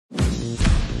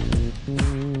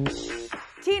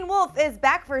Teen Wolf is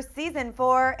back for season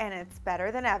 4 and it's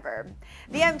better than ever.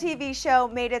 The MTV show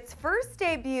made its first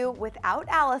debut without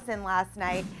Allison last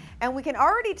night, and we can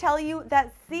already tell you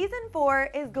that season 4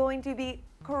 is going to be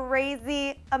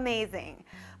crazy amazing.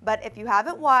 But if you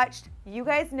haven't watched, you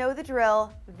guys know the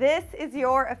drill. This is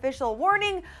your official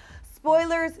warning.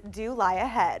 Spoilers do lie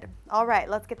ahead. All right,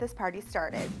 let's get this party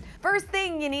started. First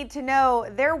thing you need to know,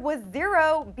 there was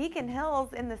 0 Beacon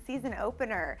Hills in the season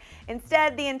opener.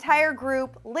 Instead, the entire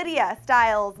group, Lydia,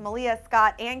 Stiles, Malia,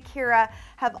 Scott, and Kira,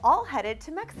 have all headed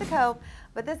to Mexico.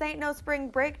 But this ain't no spring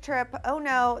break trip. Oh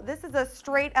no, this is a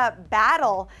straight up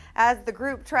battle as the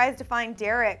group tries to find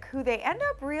Derek, who they end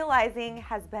up realizing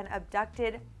has been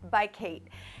abducted by Kate.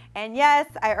 And yes,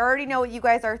 I already know what you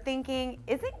guys are thinking.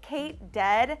 Isn't Kate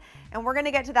dead? And we're gonna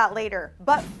get to that later.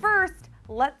 But first,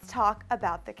 let's talk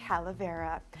about the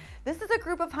Calaverra. This is a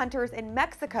group of hunters in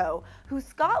Mexico who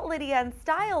Scott, Lydia, and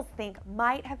Stiles think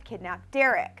might have kidnapped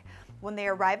Derek. When they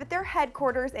arrive at their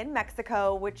headquarters in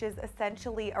Mexico, which is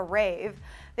essentially a rave,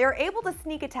 they are able to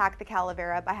sneak attack the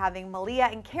Calaverra by having Malia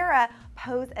and Kira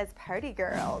pose as party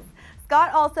girls.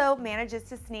 Scott also manages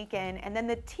to sneak in, and then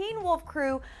the Teen Wolf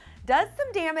crew does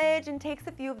some damage and takes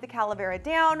a few of the Calaverra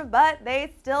down, but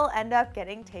they still end up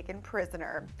getting taken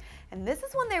prisoner. And this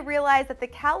is when they realize that the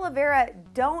Calaverra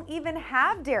don't even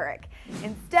have Derek.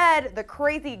 Instead, the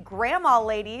crazy grandma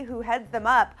lady who heads them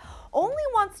up only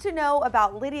wants to know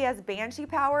about Lydia's banshee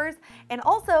powers and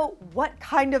also what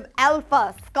kind of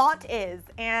alpha Scott is.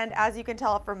 And as you can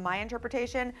tell from my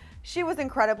interpretation, she was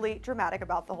incredibly dramatic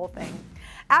about the whole thing.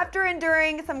 After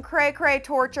enduring some cray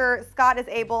torture, Scott is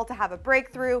able to have a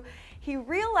breakthrough. He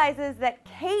realizes that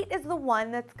Kate is the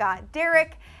one that's got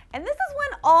Derek, and this is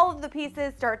when all of the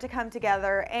pieces start to come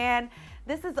together, and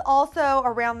this is also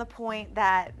around the point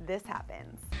that this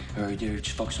happens. All right, dude,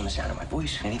 just focus on the sound of my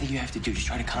voice. Anything you have to do, just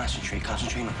try to concentrate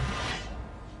on.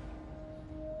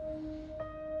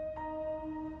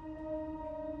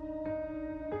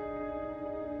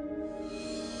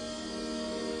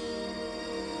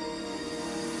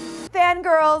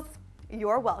 Fangirls,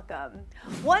 you're welcome.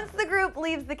 Once the group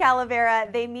leaves the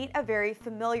Calaverra, they meet a very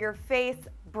familiar face,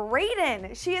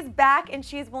 Brayden. She is back and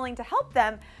she's willing to help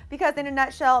them because in a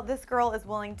nutshell, this girl is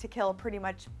willing to kill pretty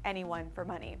much anyone for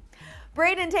money.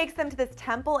 Brayden takes them to this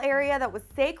temple area that was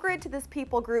sacred to this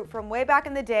people group from way back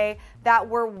in the day that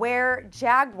were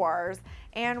were-jaguars,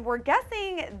 and we're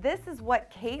guessing this is what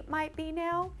Kate might be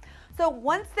now. So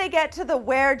once they get to the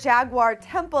were-jaguar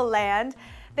temple land,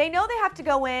 they know they have to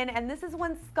go in, and this is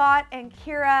when Scott and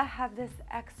Kira have this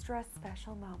extra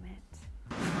special moment.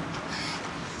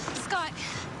 Scott,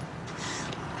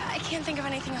 I can't think of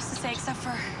anything else to say except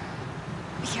for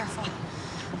be careful.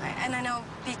 And I know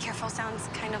be careful sounds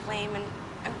kind of lame, and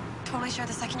I'm totally sure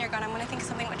the second you're gone, I'm gonna think of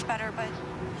something much better, but...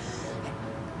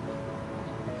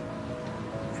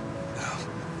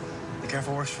 No, be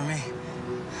careful works for me.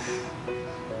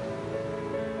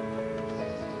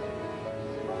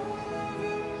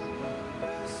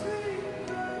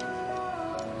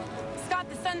 Scott,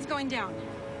 the sun's going down.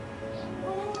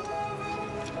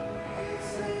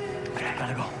 I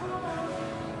gotta go.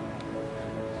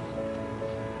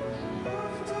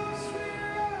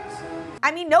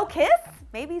 I mean, no kiss?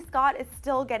 Maybe Scott is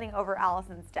still getting over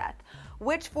Allison's death,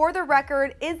 which for the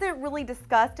record isn't really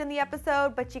discussed in the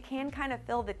episode, but you can kind of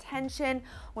feel the tension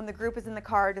when the group is in the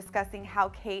car discussing how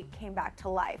Kate came back to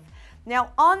life.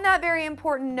 Now, on that very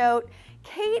important note,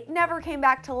 Kate never came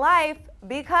back to life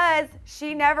because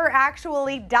she never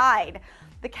actually died.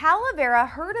 The Calaverra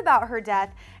heard about her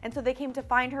death, and so they came to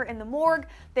find her in the morgue.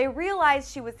 They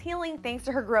realized she was healing thanks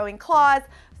to her growing claws,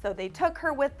 so they took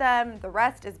her with them. The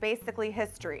rest is basically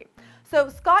history. So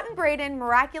Scott and Brayden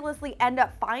miraculously end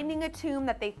up finding a tomb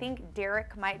that they think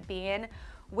Derek might be in,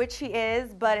 which he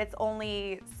is, but it's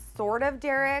only sort of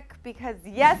Derek because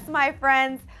yes, my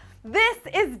friends, this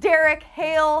is Derek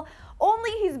Hale,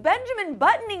 only he's Benjamin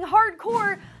Buttoning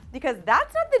hardcore because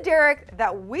that's not the Derek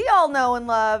that we all know and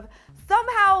love.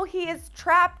 Somehow he is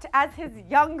trapped as his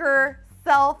younger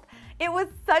self. It was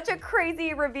such a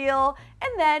crazy reveal,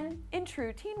 and then, in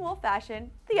true Teen Wolf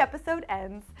fashion, the episode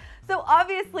ends. So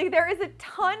obviously there is a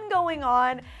ton going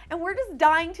on, and we're just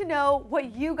dying to know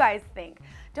what you guys think.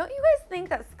 Don't you guys think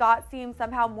that Scott seems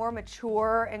somehow more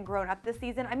mature and grown up this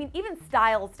season? I mean, even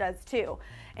Stiles does too.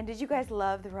 And did you guys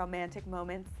love the romantic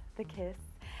moments, the kiss?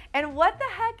 And what the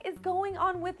heck is going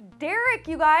on with Derek,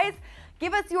 you guys?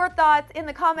 Give us your thoughts in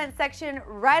the comment section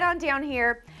right on down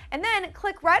here. And then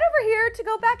click right over here to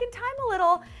go back in time a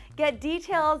little. Get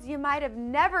details you might have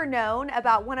never known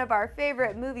about one of our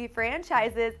favorite movie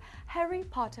franchises, Harry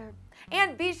Potter.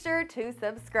 and be sure to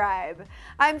subscribe.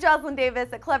 I'm Jocelyn Davis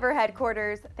at Clevver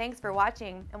headquarters. Thanks for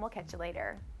watching, and we'll catch you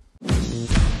later.